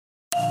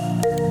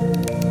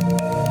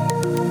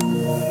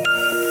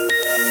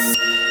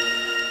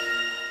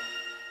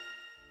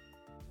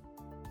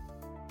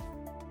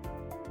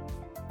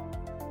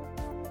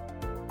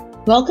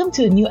Welcome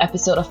to a new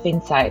episode of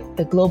FinSight,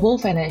 the Global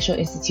Financial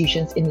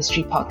Institutions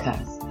Industry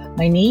Podcast.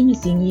 My name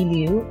is Ying Yi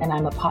Liew, and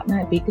I'm a partner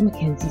at Baker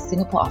McKenzie's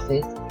Singapore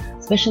office,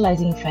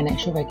 specializing in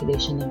financial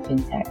regulation and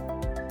fintech.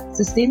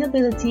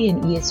 Sustainability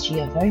and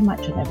ESG are very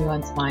much on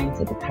everyone's minds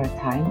at the current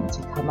time as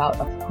we come out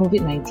of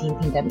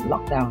COVID-19 pandemic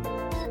lockdown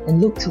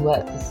and look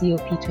towards the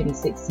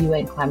COP26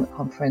 UN Climate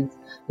Conference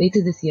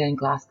later this year in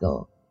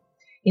Glasgow.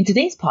 In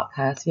today's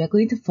podcast, we are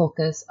going to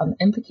focus on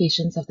the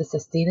implications of the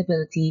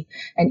sustainability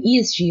and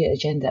ESG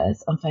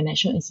agendas on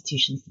financial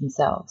institutions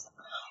themselves.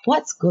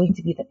 What's going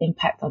to be the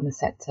impact on the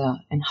sector,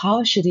 and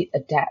how should it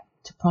adapt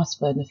to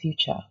prosper in the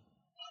future?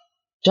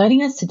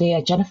 Joining us today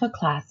are Jennifer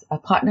Klass, a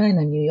partner in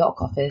the New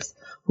York office,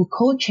 who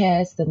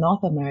co-chairs the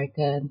North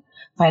American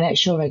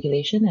Financial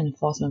Regulation and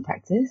Enforcement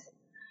Practice,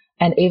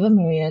 and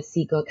Eva-Maria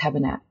Segur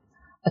Cabanac,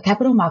 a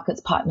capital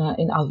markets partner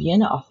in our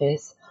Vienna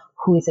office,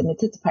 who is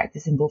admitted to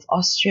practice in both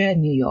Austria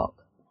and New York.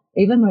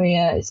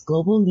 Eva-Maria is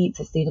Global Lead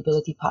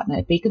Sustainability Partner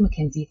at Baker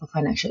McKenzie for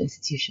Financial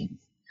Institutions.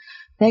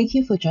 Thank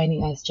you for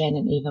joining us, Jen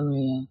and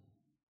Eva-Maria.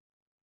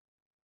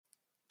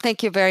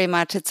 Thank you very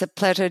much. It's a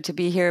pleasure to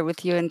be here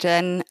with you and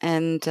Jen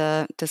and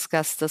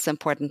discuss this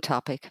important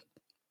topic.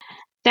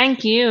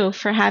 Thank you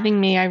for having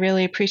me. I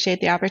really appreciate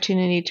the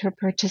opportunity to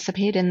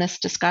participate in this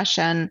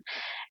discussion.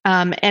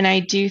 And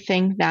I do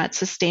think that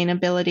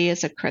sustainability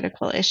is a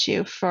critical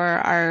issue for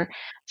our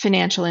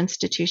financial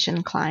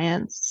institution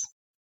clients.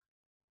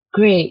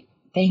 Great,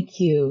 thank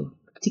you.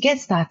 To get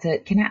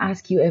started, can I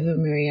ask you,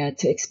 Eva-Maria,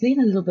 to explain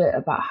a little bit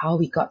about how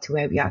we got to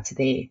where we are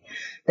today?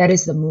 That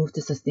is the move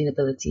to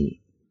sustainability.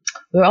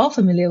 We're all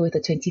familiar with the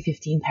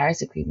 2015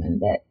 Paris Agreement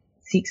that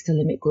seeks to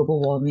limit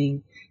global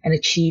warming and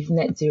achieve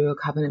net zero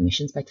carbon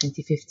emissions by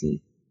 2050.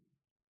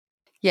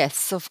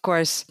 Yes, of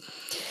course.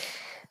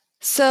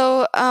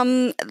 So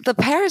the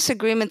Paris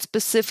Agreement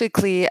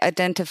specifically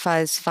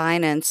identifies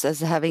finance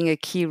as having a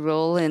key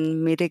role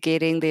in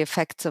mitigating the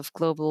effects of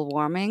global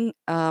warming,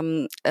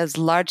 as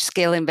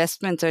large-scale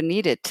investments are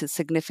needed to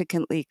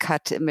significantly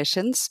cut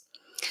emissions.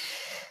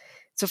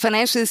 So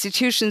financial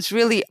institutions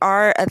really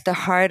are at the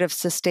heart of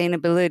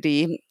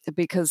sustainability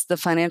because the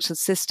financial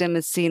system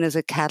is seen as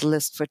a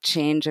catalyst for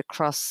change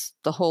across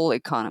the whole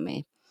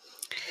economy.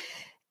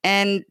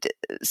 And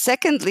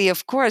secondly,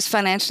 of course,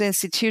 financial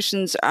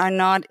institutions are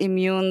not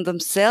immune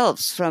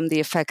themselves from the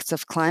effects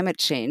of climate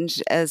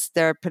change, as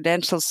their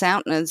prudential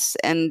soundness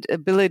and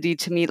ability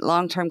to meet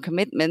long-term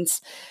commitments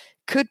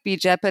could be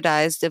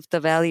jeopardized if the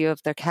value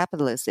of their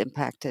capital is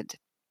impacted.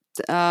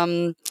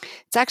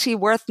 It's actually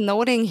worth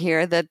noting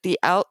here that the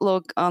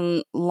outlook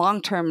on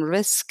long-term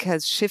risk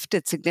has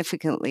shifted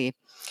significantly.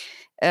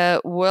 A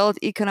World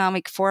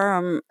Economic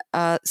Forum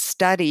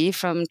study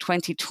from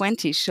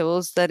 2020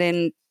 shows that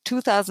in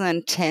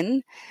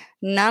 2010,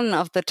 none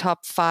of the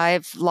top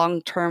 5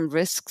 long-term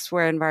risks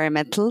were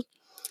environmental.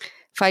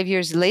 5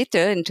 years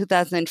later, in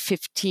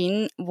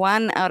 2015,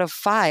 1 out of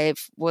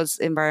 5 was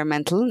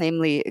environmental,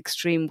 namely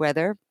extreme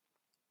weather.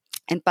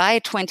 And by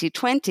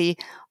 2020,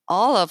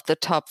 all of the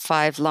top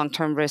 5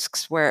 long-term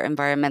risks were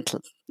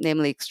environmental,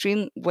 namely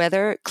extreme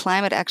weather,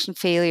 climate action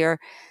failure,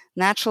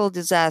 natural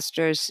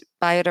disasters,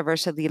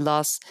 biodiversity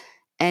loss,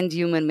 and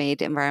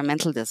human-made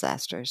environmental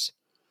disasters.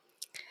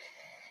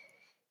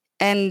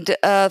 And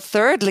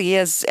thirdly,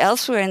 as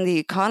elsewhere in the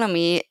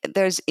economy,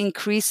 there's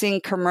increasing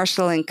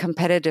commercial and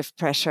competitive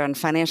pressure on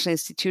financial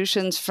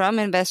institutions from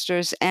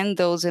investors and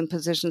those in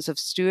positions of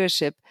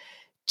stewardship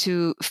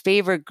to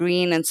favor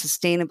green and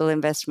sustainable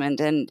investment,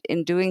 and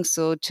in doing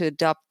so, to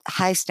adopt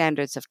high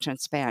standards of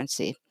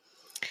transparency.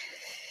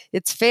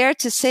 It's fair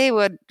to say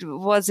what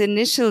was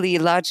initially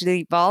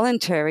largely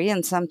voluntary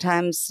and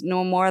sometimes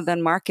no more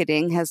than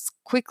marketing has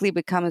quickly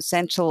become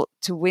essential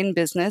to win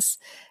business,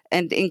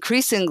 and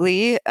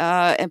increasingly,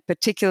 and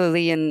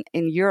particularly in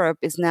Europe,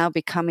 is now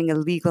becoming a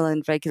legal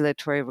and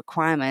regulatory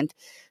requirement.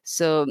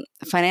 So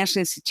financial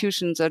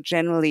institutions are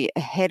generally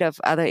ahead of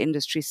other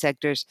industry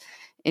sectors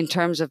in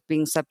terms of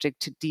being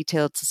subject to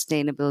detailed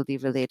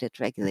sustainability-related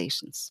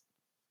regulations.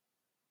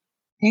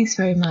 Thanks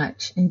very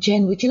much. And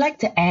Jen, would you like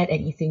to add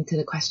anything to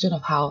the question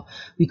of how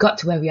we got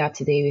to where we are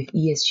today with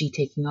ESG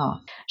taking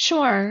off?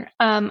 Sure.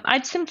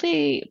 I'd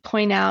simply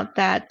point out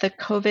that the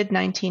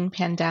COVID-19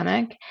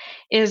 pandemic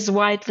is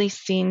widely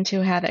seen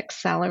to have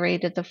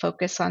accelerated the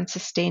focus on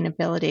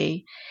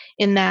sustainability,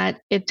 in that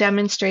it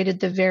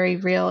demonstrated the very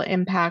real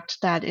impact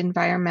that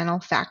environmental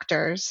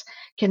factors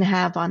can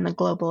have on the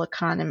global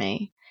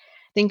economy.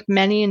 I think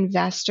many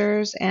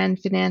investors and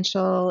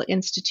financial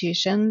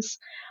institutions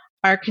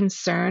are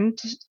concerned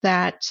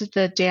that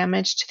the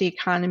damage to the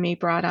economy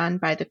brought on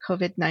by the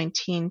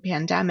COVID-19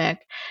 pandemic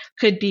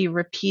could be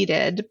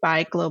repeated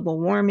by global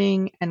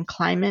warming and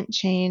climate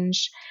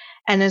change,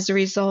 and as a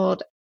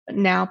result,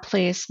 now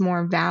place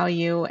more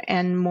value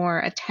and more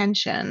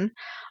attention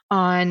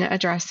on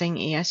addressing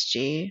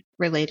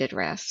ESG-related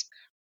risk.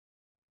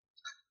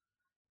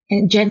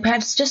 And Jen,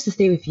 perhaps just to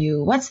stay with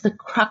you, what's the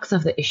crux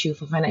of the issue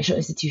for financial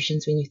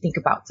institutions when you think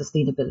about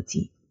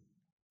sustainability?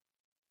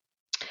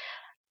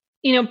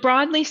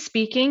 Broadly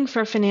speaking,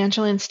 for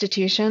financial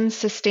institutions,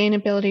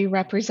 sustainability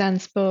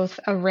represents both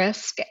a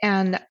risk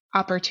and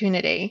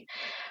opportunity.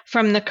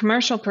 From the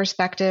commercial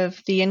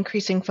perspective, the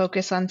increasing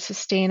focus on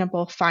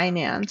sustainable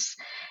finance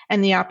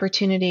and the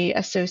opportunity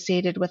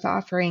associated with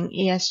offering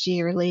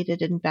ESG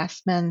related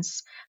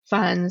investments,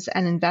 funds,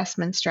 and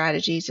investment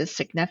strategies is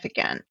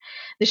significant.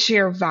 The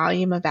sheer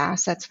volume of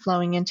assets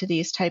flowing into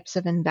these types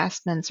of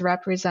investments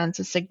represents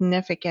a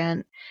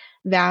significant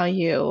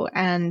value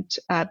and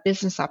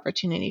business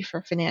opportunity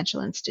for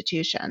financial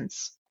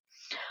institutions.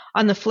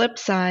 On the flip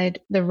side,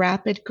 the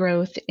rapid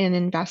growth in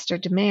investor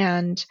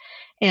demand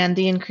and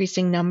the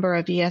increasing number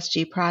of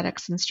ESG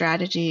products and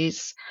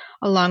strategies,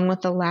 along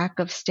with the lack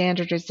of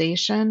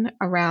standardization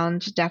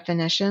around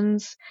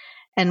definitions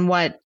and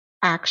what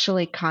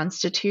actually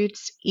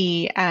constitutes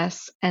E,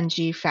 S, and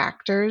G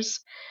factors,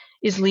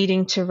 is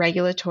leading to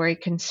regulatory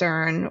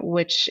concern,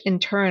 which in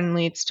turn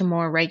leads to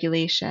more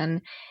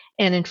regulation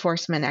and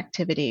enforcement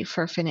activity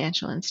for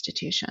financial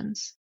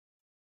institutions.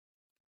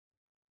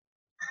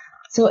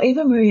 So,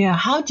 Eva-Maria,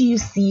 how do you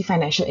see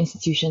financial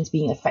institutions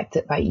being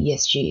affected by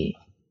ESG?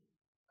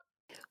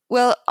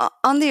 Well,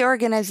 on the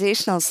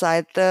organizational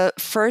side, the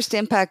first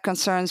impact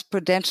concerns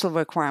prudential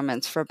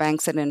requirements for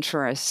banks and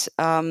insurers.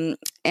 And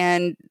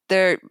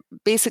there are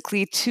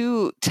basically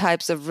two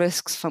types of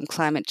risks from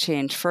climate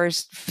change.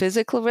 First,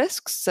 physical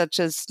risks, such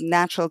as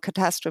natural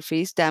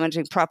catastrophes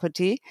damaging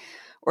property,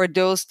 or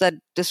those that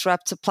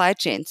disrupt supply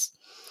chains.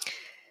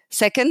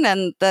 Second,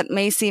 and that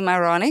may seem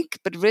ironic,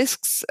 but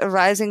risks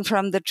arising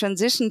from the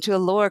transition to a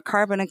lower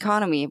carbon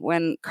economy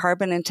when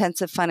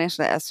carbon-intensive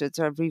financial assets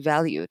are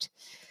revalued.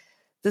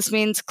 This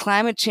means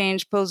climate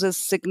change poses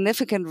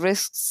significant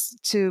risks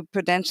to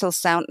prudential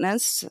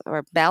soundness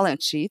or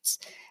balance sheets,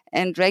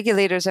 and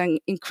regulators are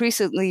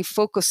increasingly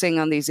focusing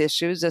on these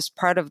issues as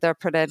part of their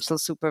prudential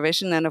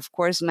supervision and, of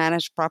course,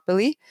 managed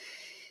properly.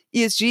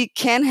 ESG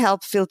can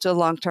help filter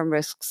long-term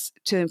risks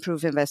to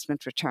improve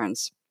investment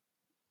returns.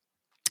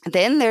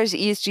 Then there's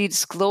ESG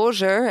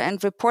disclosure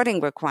and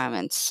reporting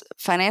requirements.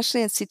 Financial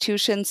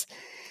institutions,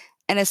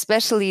 and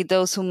especially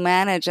those who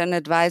manage and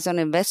advise on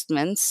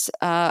investments,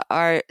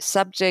 are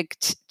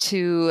subject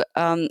to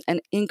an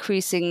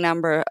increasing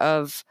number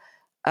of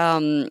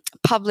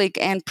public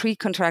and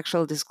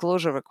pre-contractual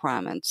disclosure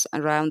requirements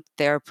around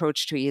their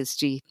approach to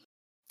ESG.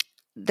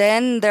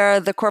 Then there are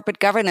the corporate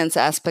governance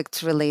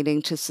aspects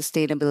relating to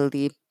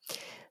sustainability.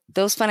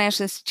 Those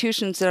financial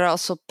institutions that are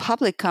also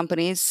public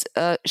companies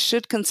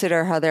should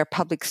consider how their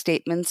public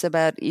statements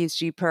about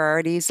ESG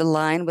priorities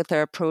align with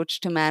their approach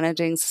to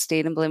managing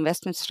sustainable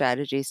investment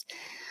strategies.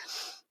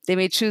 They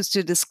may choose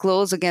to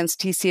disclose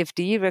against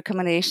TCFD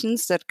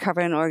recommendations that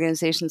cover an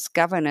organization's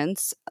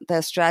governance,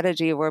 their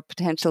strategy, or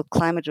potential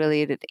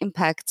climate-related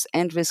impacts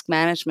and risk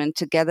management,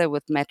 together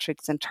with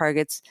metrics and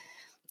targets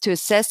to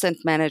assess and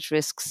manage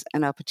risks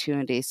and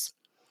opportunities.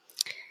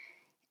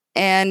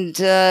 And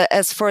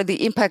as for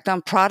the impact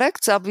on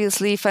products,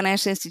 obviously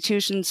financial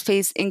institutions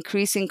face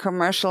increasing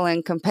commercial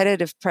and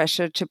competitive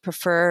pressure to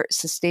prefer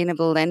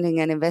sustainable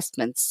lending and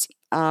investments.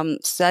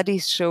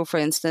 Studies show, for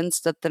instance,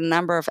 that the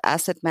number of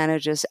asset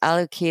managers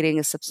allocating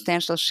a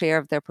substantial share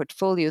of their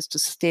portfolios to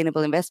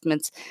sustainable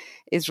investments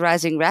is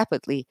rising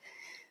rapidly.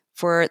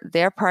 For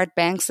their part,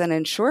 banks and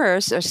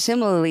insurers are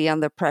similarly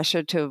under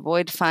pressure to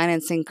avoid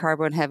financing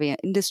carbon-heavy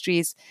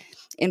industries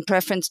in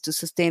preference to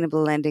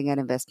sustainable lending and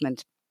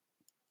investment.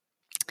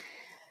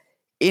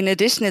 In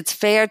addition, it's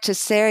fair to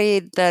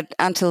say that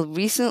until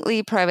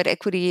recently, private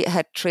equity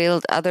had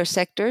trailed other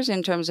sectors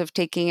in terms of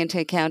taking into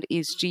account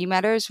ESG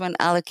matters when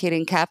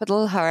allocating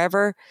capital.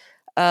 However,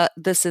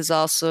 this is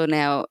also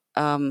now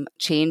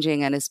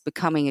changing and is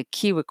becoming a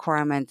key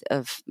requirement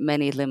of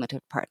many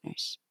limited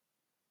partners.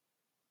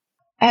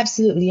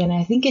 Absolutely, and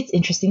I think it's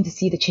interesting to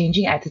see the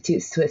changing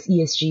attitudes towards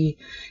ESG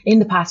in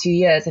the past few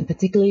years, and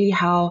particularly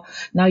how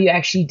now you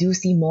actually do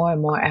see more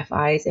and more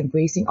FIs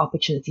embracing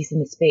opportunities in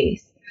the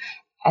space,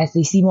 as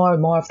they see more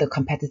and more of the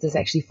competitors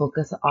actually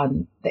focus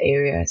on the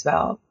area as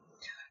well.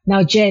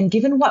 Now, Jen,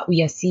 given what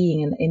we are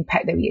seeing and the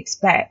impact that we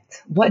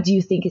expect, what do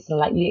you think is the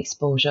likely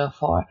exposure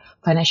for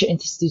financial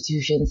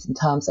institutions in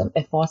terms of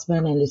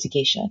enforcement and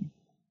litigation?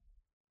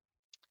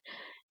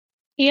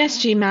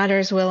 ESG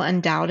matters will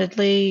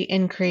undoubtedly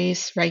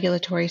increase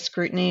regulatory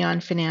scrutiny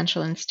on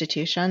financial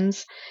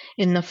institutions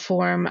in the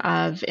form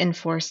of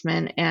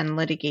enforcement and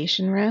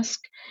litigation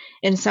risk.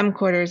 In some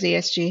quarters,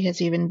 ESG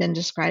has even been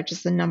described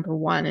as the number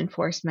one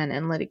enforcement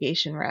and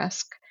litigation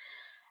risk.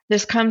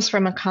 This comes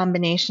from a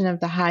combination of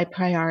the high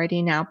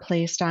priority now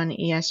placed on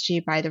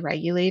ESG by the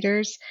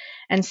regulators,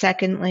 and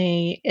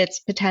secondly, its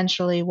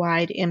potentially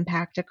wide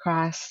impact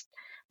across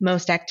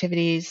most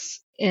activities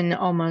in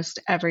almost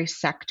every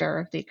sector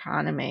of the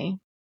economy.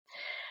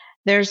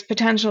 There's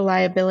potential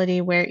liability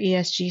where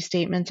ESG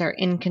statements are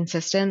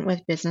inconsistent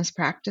with business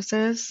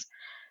practices.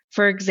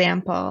 For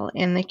example,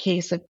 in the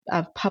case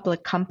of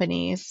public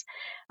companies,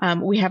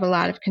 we have a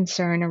lot of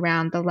concern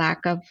around the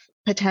lack of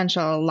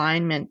potential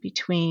alignment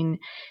between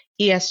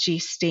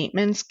ESG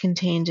statements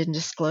contained in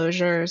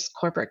disclosures,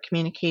 corporate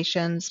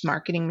communications,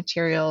 marketing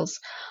materials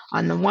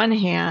on the one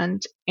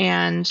hand,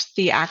 and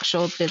the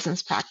actual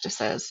business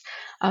practices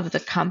of the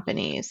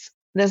companies.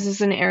 This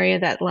is an area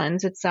that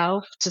lends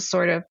itself to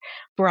sort of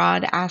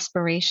broad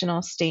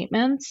aspirational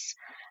statements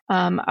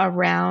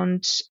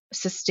around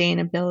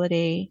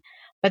sustainability,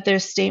 but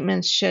those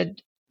statements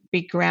should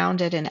be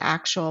grounded in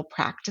actual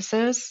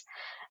practices.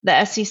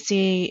 The SEC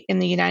in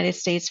the United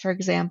States, for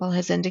example,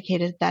 has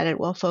indicated that it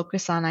will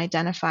focus on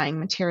identifying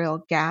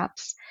material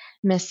gaps,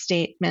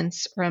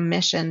 misstatements, or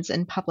omissions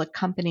in public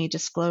company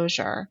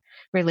disclosure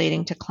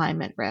relating to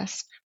climate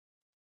risk.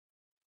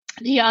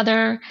 The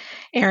other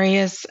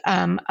areas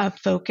of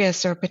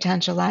focus or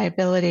potential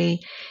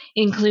liability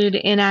include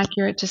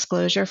inaccurate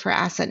disclosure for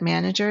asset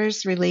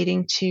managers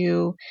relating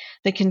to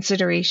the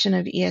consideration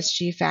of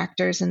ESG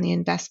factors in the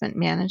investment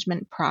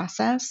management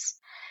process,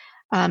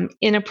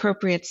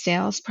 inappropriate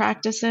sales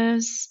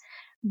practices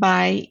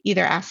by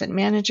either asset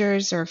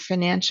managers or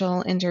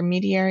financial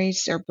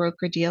intermediaries or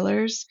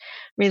broker-dealers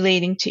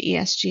relating to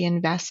ESG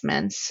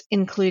investments,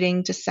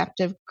 including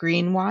deceptive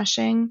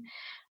greenwashing,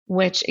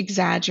 which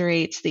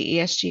exaggerates the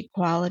ESG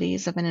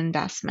qualities of an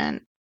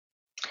investment.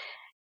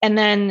 And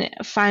then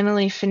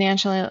finally,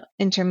 financial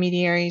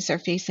intermediaries are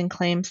facing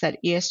claims that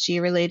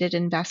ESG-related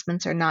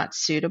investments are not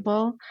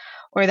suitable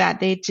or that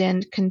they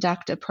didn't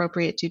conduct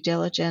appropriate due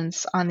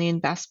diligence on the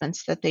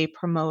investments that they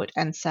promote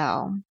and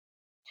sell.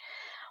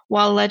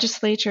 While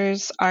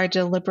legislatures are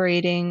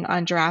deliberating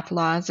on draft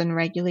laws and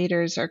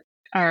regulators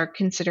are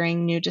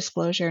considering new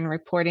disclosure and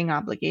reporting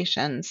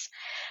obligations,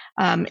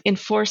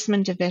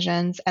 enforcement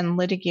divisions and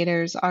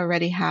litigators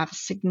already have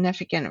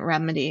significant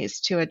remedies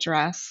to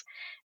address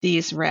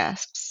these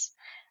risks.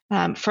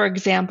 For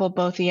example,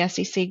 both the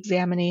SEC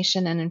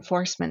examination and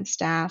enforcement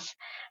staff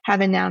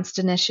have announced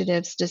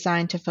initiatives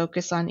designed to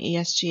focus on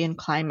ESG and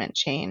climate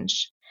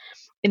change.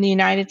 In the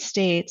United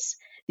States,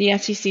 the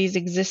SEC's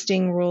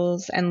existing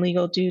rules and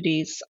legal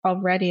duties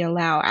already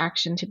allow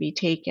action to be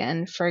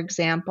taken, for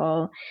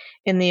example,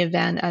 in the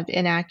event of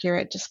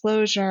inaccurate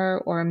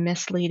disclosure or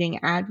misleading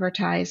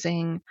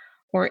advertising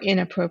or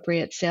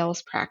inappropriate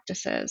sales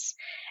practices.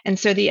 And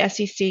so the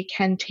SEC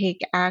can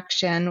take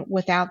action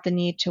without the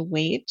need to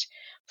wait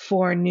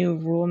for new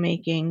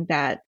rulemaking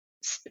that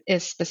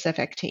is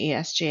specific to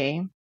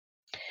ESG.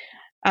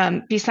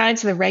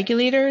 Besides the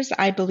regulators,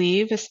 I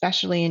believe,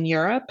 especially in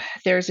Europe,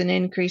 there's an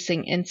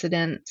increasing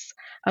incidence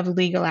of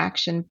legal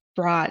action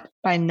brought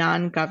by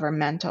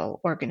non-governmental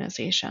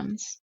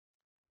organizations.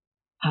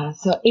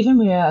 So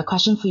Eva-Maria, a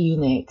question for you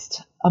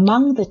next.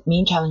 Among the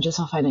main challenges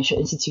for financial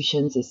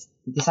institutions is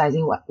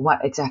deciding what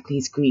exactly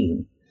is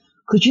green.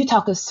 Could you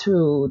talk us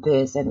through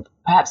this and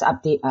perhaps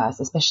update us,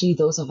 especially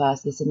those of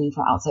us listening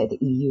from outside the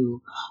EU,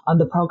 on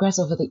the progress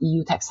over the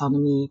EU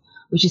taxonomy,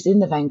 which is in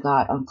the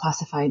vanguard on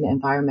classifying the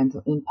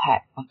environmental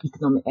impact of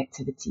economic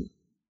activity?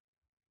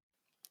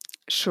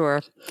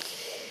 Sure.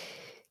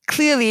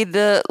 Clearly,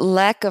 the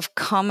lack of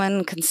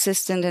common,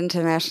 consistent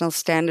international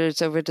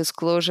standards over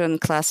disclosure and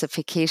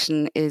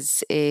classification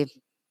is a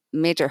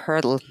major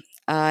hurdle.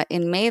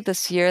 In May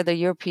this year, the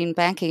European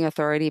Banking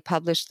Authority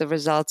published the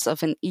results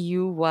of an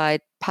EU-wide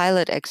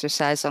pilot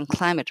exercise on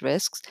climate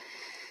risks,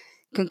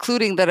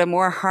 concluding that a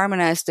more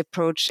harmonized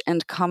approach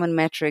and common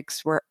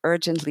metrics were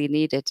urgently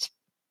needed.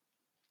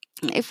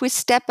 If we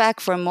step back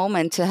for a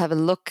moment to have a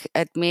look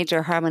at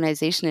major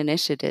harmonization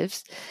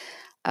initiatives,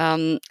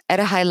 at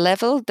a high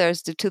level,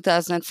 there's the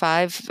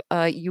 2005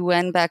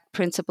 UN-backed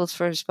Principles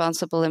for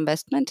Responsible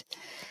Investment,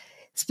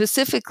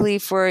 specifically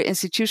for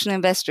institutional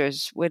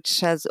investors, which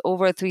has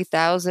over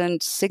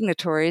 3,000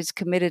 signatories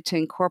committed to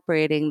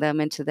incorporating them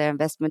into their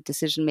investment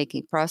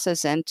decision-making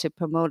process and to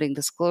promoting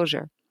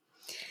disclosure.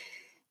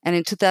 And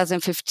in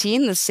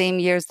 2015, the same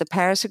year as the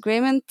Paris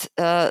Agreement,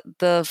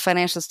 the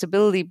Financial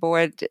Stability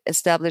Board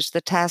established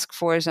the Task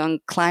Force on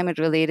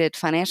Climate-Related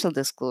Financial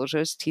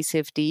Disclosures,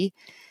 TCFD,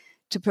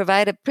 to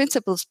provide a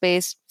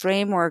principles-based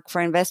framework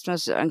for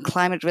investments on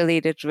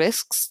climate-related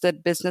risks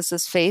that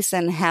businesses face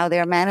and how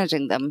they're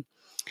managing them.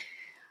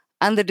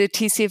 Under the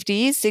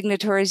TCFD,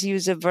 signatories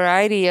use a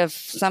variety of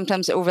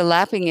sometimes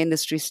overlapping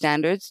industry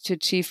standards to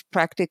achieve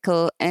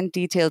practical and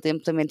detailed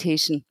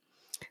implementation.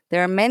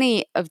 There are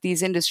many of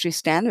these industry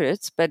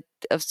standards, but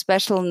of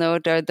special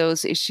note are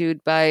those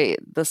issued by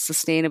the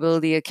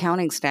Sustainability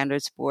Accounting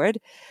Standards Board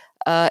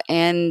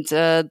and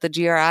the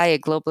GRI, a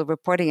global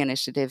reporting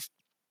initiative.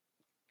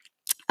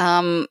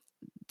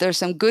 There's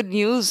some good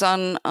news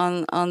on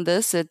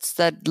this. It's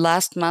that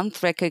last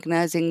month,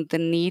 recognizing the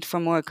need for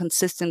more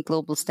consistent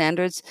global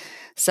standards,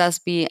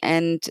 SASB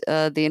and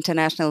the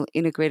International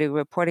Integrated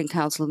Reporting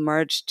Council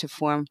merged to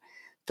form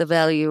the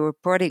Value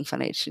Reporting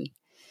Foundation.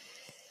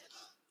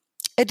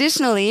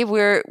 Additionally,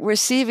 we're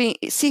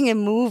seeing a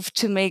move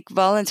to make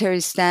voluntary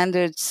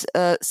standards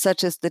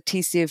such as the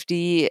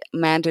TCFD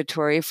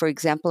mandatory, for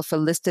example, for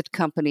listed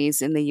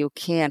companies in the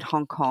UK and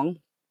Hong Kong.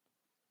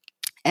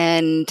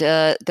 And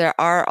there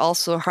are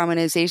also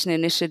harmonization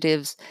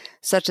initiatives,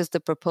 such as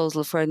the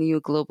proposal for a new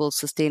global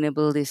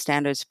sustainability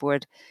standards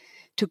board,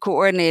 to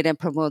coordinate and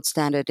promote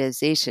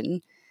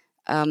standardization.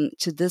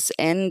 To this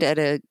end, at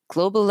a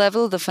global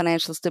level, the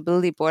Financial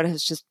Stability Board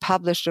has just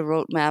published a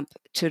roadmap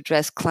to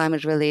address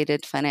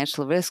climate-related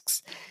financial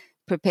risks,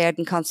 prepared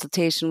in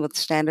consultation with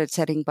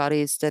standard-setting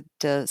bodies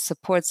that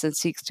supports and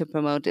seeks to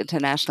promote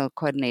international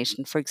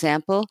coordination. For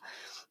example,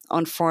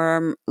 on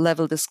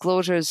firm-level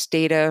disclosures,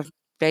 data,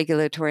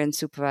 regulatory and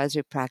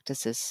supervisory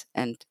practices,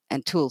 and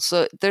tools.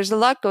 So there's a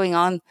lot going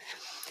on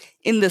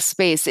in this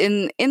space.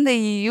 In the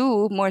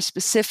EU, more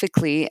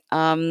specifically,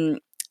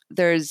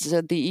 there's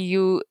the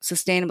EU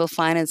Sustainable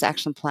Finance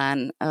Action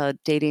Plan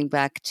dating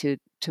back to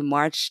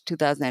March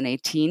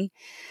 2018.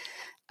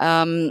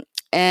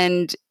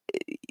 And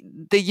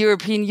the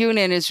European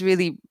Union is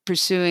really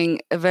pursuing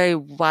a very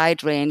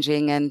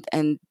wide-ranging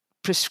and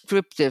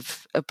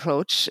prescriptive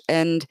approach.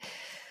 And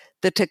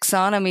the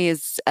taxonomy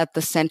is at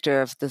the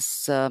center of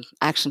this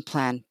action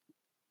plan.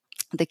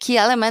 The key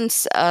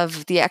elements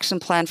of the action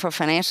plan for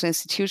financial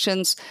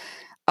institutions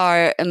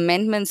are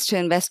amendments to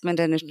investment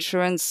and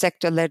insurance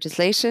sector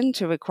legislation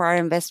to require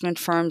investment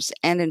firms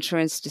and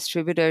insurance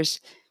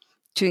distributors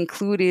to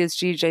include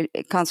ESG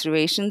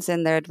considerations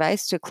in their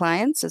advice to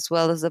clients, as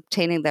well as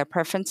obtaining their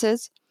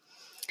preferences.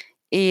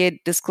 A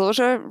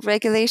disclosure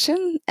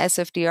regulation,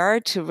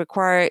 SFDR, to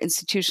require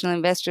institutional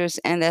investors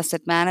and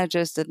asset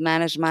managers that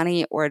manage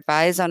money or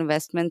advise on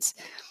investments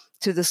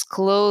to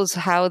disclose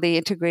how they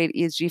integrate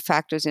ESG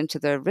factors into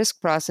their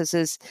risk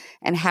processes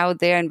and how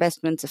their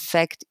investments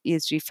affect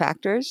ESG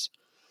factors.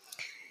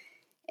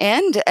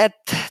 And at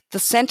the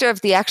center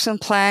of the action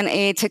plan,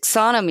 a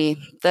taxonomy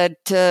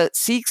that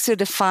seeks to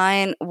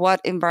define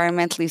what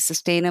environmentally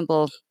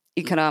sustainable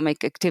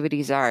economic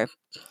activities are.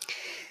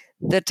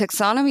 The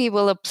taxonomy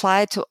will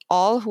apply to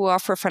all who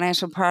offer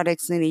financial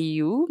products in the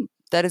EU.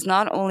 That is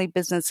not only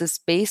businesses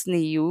based in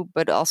the EU,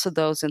 but also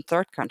those in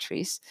third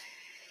countries.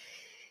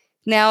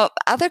 Now,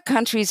 other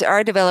countries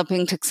are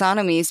developing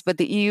taxonomies, but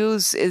the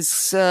EU's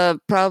is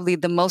probably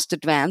the most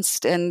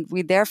advanced, and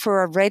we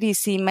therefore already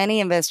see many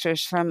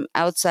investors from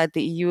outside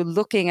the EU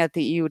looking at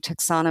the EU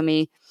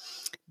taxonomy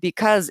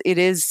because it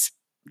is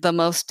the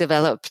most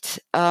developed.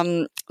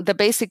 The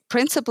basic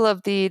principle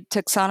of the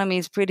taxonomy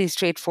is pretty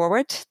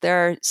straightforward. There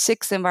are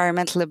 6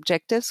 environmental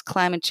objectives: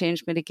 climate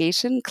change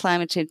mitigation,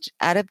 climate change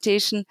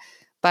adaptation,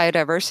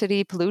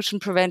 biodiversity, pollution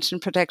prevention,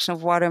 protection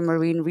of water,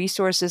 marine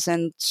resources,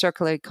 and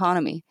circular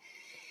economy.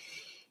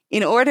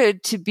 In order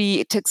to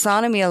be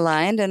taxonomy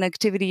aligned, an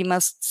activity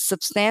must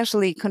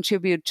substantially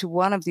contribute to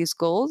one of these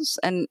goals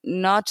and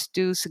not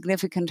do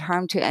significant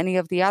harm to any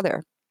of the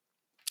other.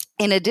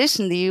 In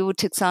addition, the EU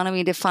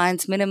taxonomy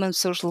defines minimum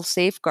social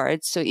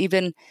safeguards, so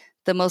even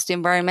the most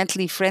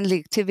environmentally friendly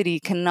activity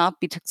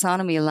cannot be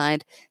taxonomy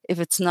aligned if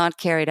it's not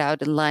carried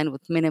out in line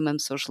with minimum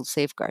social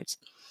safeguards.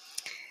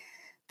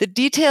 The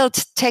detailed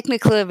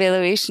technical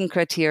evaluation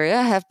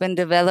criteria have been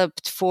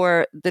developed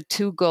for the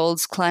 2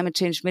 goals, climate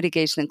change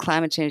mitigation and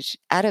climate change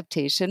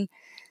adaptation.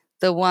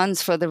 The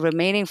ones for the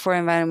remaining 4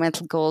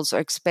 environmental goals are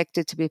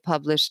expected to be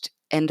published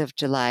end of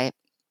July.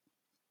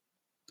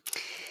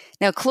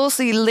 Now,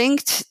 closely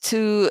linked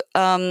to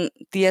the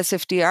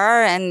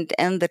SFDR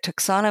and the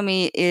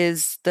taxonomy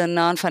is the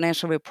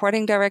Non-Financial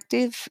Reporting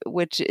Directive,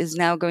 which is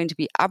now going to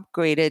be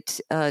upgraded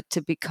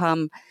to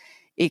become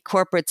a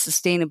corporate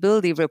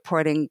sustainability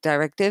reporting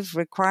directive,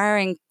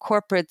 requiring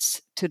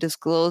corporates to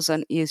disclose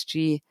on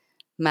ESG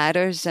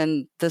matters.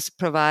 And this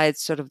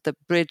provides sort of the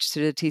bridge to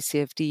the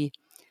TCFD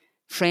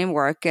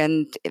framework.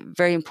 And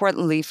very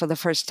importantly, for the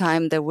first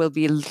time, there will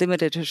be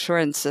limited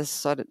assurance as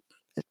sort of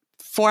a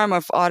form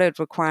of audit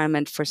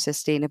requirement for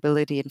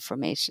sustainability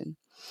information.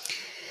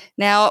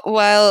 Now,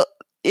 while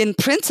in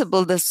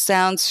principle, this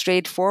sounds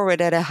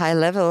straightforward at a high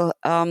level,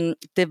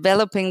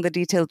 developing the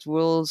detailed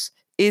rules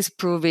is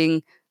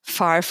proving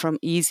far from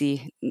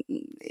easy.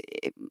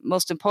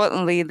 Most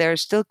importantly, there are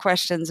still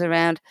questions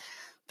around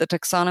the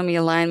taxonomy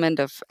alignment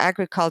of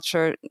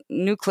agriculture,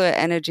 nuclear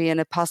energy, and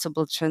a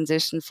possible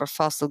transition for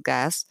fossil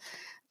gas.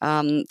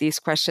 These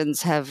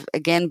questions have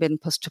again been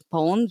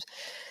postponed,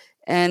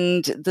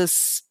 and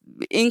this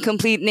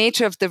incomplete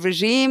nature of the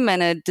regime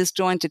and a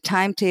disjointed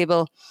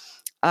timetable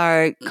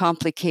are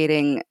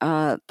complicating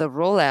the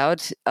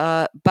rollout.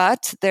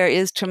 But there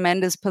is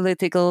tremendous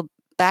political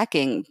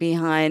backing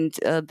behind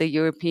the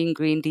European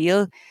Green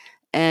Deal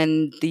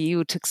and the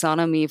EU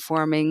taxonomy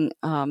forming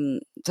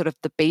sort of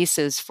the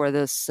basis for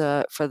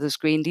this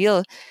Green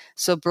Deal.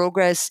 So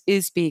progress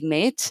is being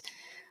made.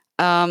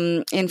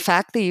 In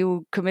fact, the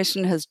EU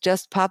Commission has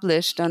just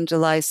published on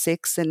July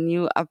 6th a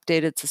new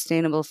updated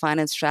sustainable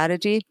finance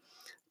strategy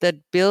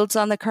that builds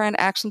on the current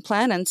action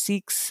plan and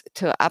seeks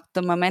to up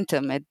the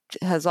momentum. It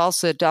has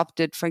also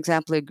adopted, for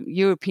example, a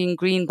European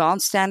Green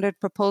Bond Standard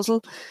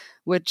proposal,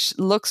 which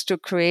looks to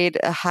create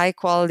a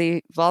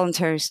high-quality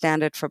voluntary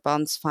standard for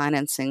bonds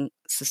financing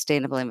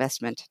sustainable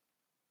investment.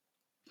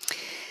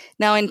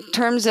 Now, in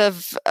terms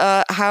of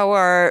how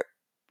are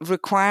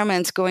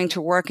requirements going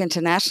to work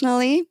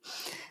internationally,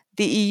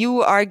 the EU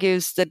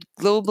argues that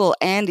global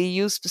and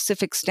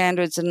EU-specific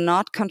standards are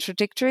not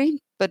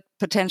contradictory, but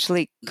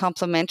potentially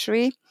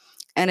complementary.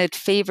 and it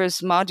favors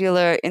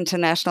modular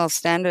international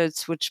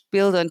standards which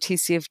build on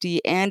TCFD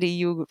and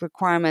EU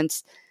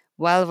requirements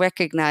while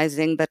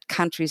recognizing that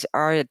countries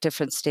are at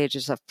different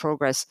stages of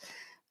progress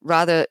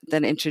rather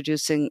than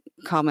introducing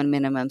common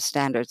minimum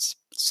standards.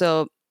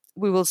 So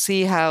we will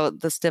see how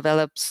this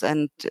develops,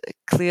 and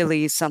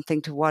clearly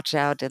something to watch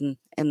out in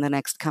the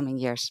next coming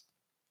years.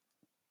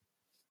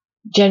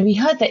 Jen, we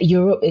heard that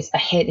Europe is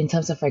ahead in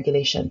terms of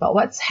regulation, but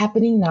what's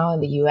happening now in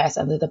the US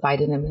under the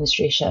Biden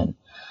administration?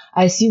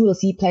 I assume we'll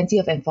see plenty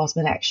of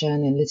enforcement action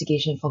and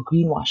litigation for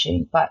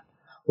greenwashing, but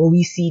will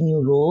we see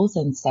new rules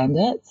and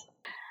standards?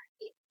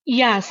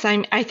 Yes,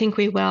 I think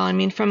we will. I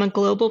mean, from a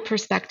global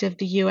perspective,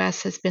 the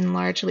US has been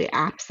largely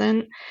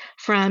absent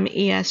from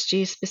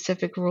ESG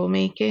specific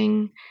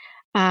rulemaking.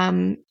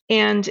 And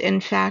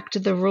in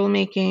fact, the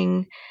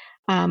rulemaking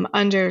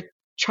under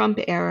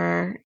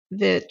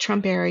the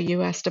Trump era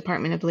US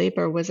Department of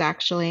Labor was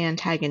actually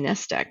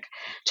antagonistic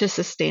to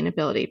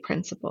sustainability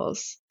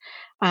principles.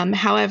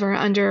 However,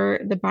 under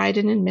the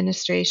Biden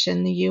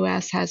administration, the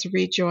US has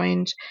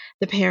rejoined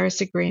the Paris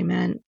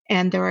Agreement,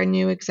 and there are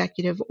new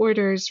executive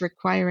orders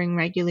requiring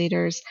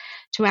regulators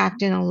to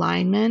act in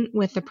alignment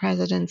with the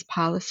president's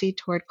policy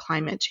toward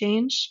climate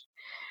change.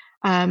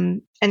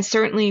 And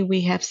certainly,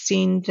 we have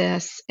seen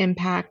this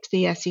impact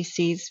the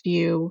SEC's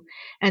view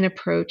and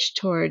approach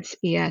towards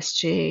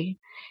ESG.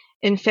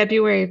 In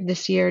February of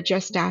this year,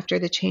 just after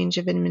the change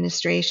of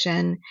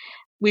administration,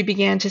 we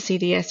began to see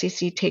the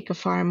SEC take a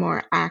far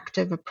more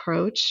active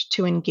approach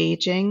to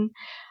engaging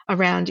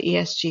around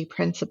ESG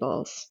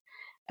principles.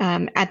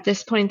 At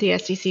this point, the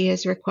SEC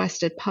has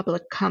requested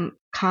public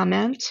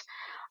comment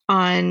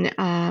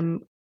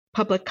on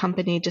public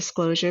company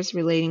disclosures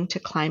relating to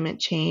climate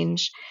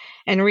change,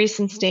 and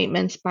recent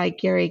statements by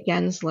Gary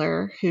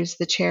Gensler, who's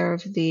the chair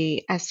of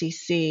the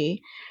SEC,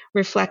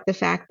 reflect the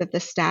fact that the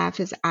staff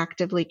is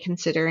actively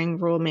considering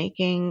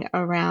rulemaking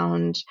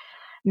around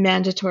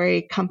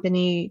mandatory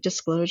company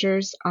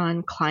disclosures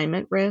on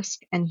climate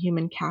risk and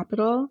human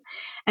capital,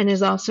 and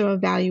is also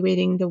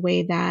evaluating the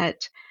way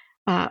that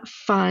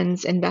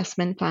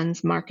investment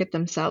funds market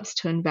themselves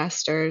to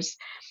investors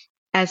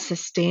as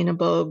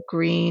sustainable,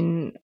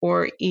 green,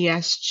 or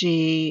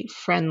ESG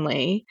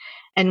friendly,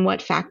 and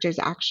what factors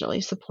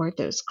actually support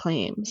those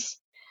claims.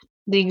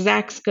 The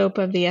exact scope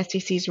of the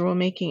SEC's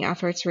rulemaking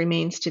efforts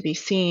remains to be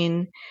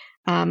seen,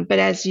 but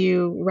as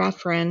you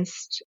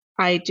referenced,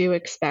 I do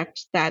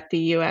expect that the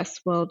US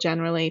will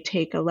generally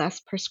take a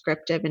less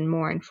prescriptive and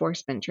more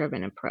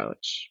enforcement-driven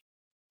approach.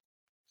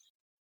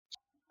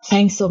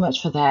 Thanks so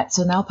much for that.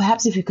 So now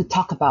perhaps if you could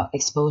talk about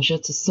exposure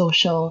to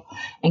social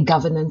and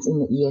governance in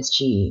the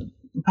ESG.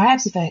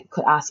 Perhaps if I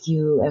could ask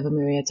you,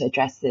 Eva-Maria, to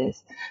address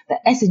this. The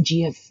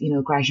S&G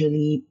have,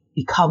 gradually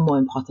become more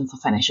important for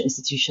financial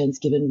institutions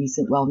given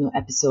recent well-known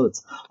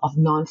episodes of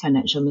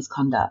non-financial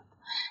misconduct.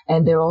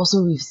 And they're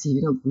also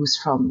receiving a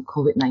boost from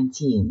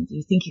COVID-19. Do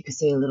you think you could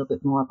say a little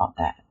bit more about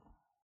that?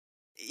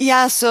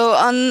 Yeah, so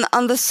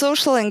on the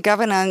social and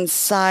governance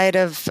side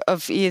of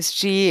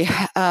ESG,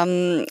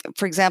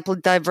 for example,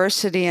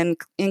 diversity and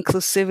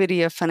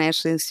inclusivity of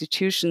financial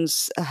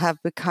institutions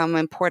have become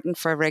important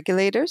for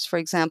regulators. For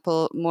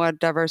example, more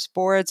diverse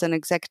boards and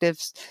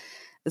executives,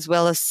 as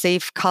well as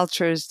safe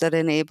cultures that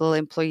enable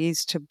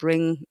employees to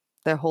bring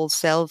their whole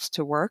selves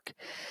to work.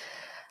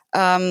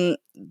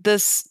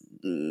 This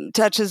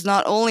touches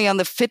not only on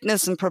the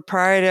fitness and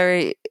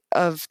proprietary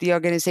of the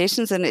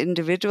organizations and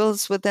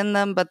individuals within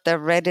them, but their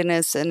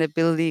readiness and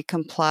ability to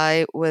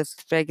comply with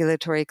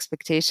regulatory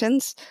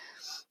expectations.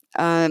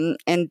 And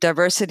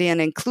diversity and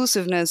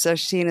inclusiveness are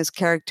seen as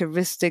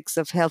characteristics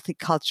of healthy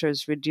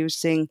cultures,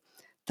 reducing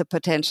the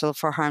potential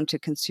for harm to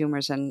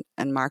consumers and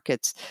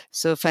markets.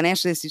 So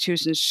financial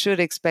institutions should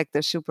expect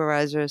their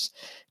supervisors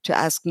to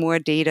ask more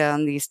data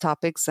on these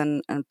topics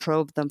and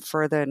probe them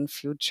further in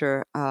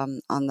future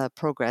on the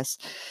progress.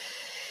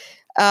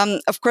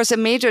 Of course, a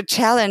major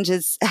challenge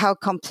is how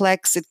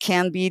complex it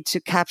can be to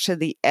capture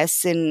the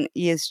S in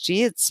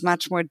ESG. It's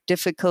much more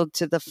difficult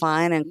to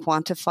define and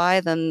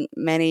quantify than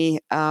many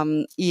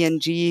E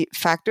and G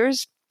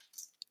factors.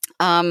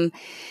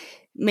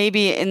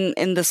 Maybe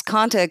in this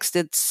context,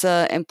 it's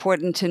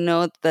important to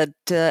note that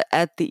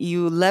at the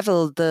EU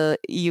level, the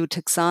EU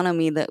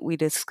taxonomy that we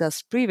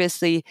discussed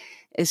previously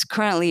is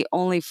currently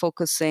only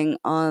focusing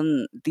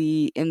on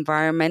the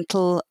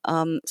environmental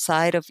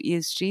side of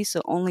ESG,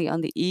 so only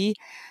on the E.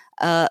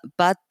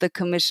 But the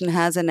Commission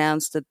has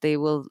announced that they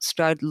will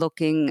start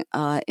looking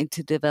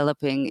into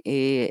developing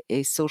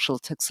a social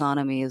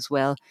taxonomy as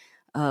well.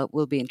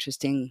 Will be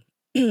interesting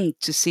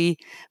to see,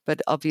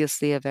 but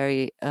obviously a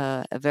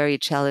very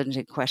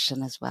challenging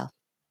question as well.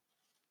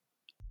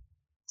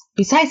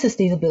 Besides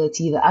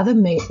sustainability, the other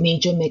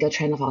major mega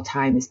trend of our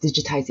time is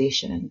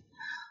digitization.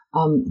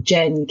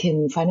 Jen,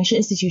 can financial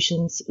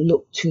institutions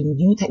look to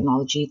new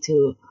technology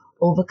to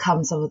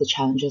overcome some of the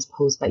challenges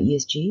posed by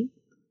ESG?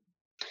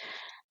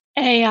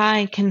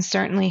 AI can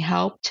certainly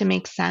help to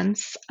make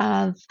sense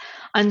of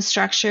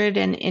unstructured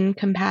and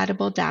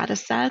incompatible data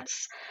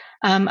sets,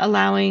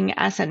 allowing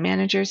asset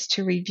managers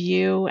to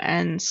review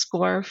and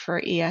score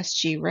for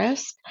ESG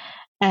risk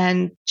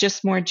and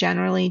just more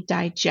generally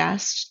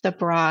digest the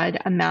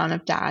broad amount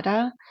of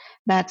data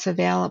that's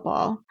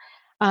available.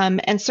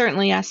 And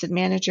certainly asset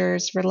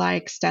managers rely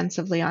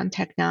extensively on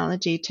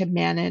technology to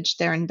manage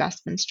their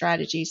investment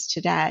strategies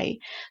today.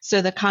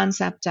 So the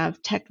concept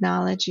of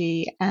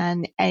technology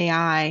and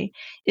AI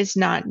is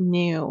not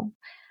new.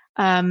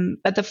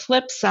 But the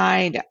flip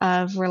side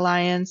of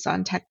reliance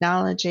on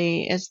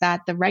technology is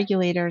that the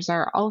regulators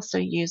are also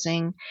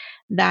using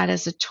that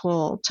as a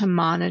tool to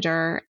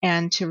monitor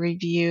and to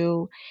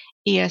review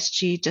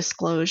ESG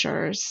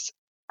disclosures.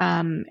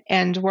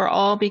 And we're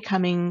all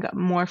becoming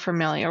more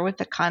familiar with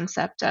the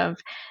concept of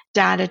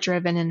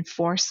data-driven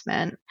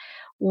enforcement,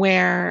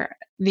 where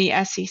the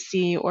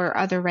SEC or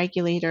other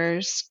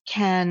regulators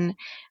can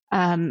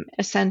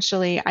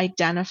essentially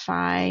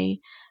identify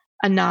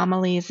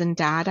anomalies in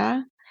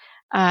data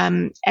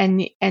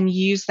and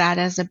use that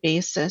as a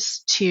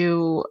basis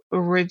to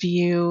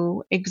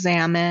review,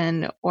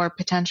 examine, or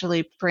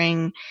potentially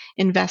bring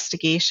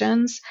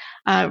investigations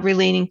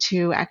relating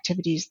to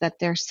activities that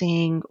they're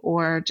seeing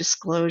or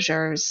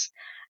disclosures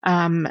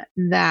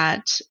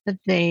that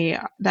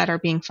are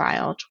being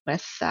filed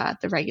with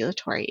the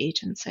regulatory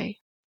agency.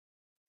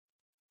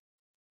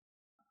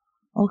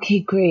 Okay,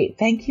 great.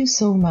 Thank you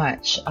so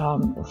much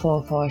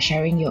for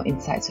sharing your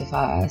insights with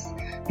us.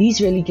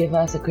 These really give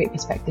us a great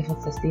perspective on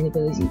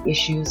sustainability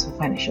issues for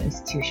financial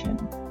institutions.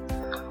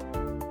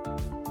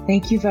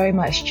 Thank you very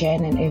much,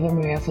 Jen and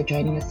Eva-Maria, for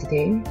joining us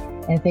today.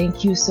 And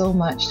thank you so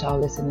much to our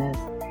listeners.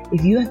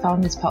 If you have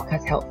found this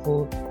podcast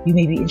helpful, you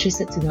may be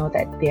interested to know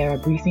that there are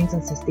briefings on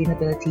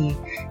sustainability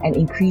and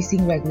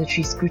increasing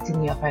regulatory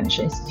scrutiny of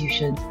financial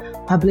institutions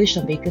published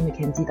on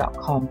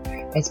bakermckenzie.com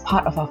as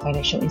part of our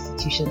Financial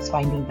Institutions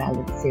Finding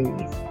Balance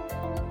series.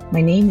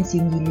 My name is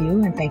Ying Yi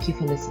Liew, and thank you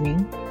for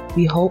listening.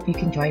 We hope you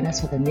can join us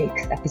for the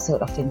next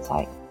episode of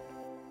FinSight.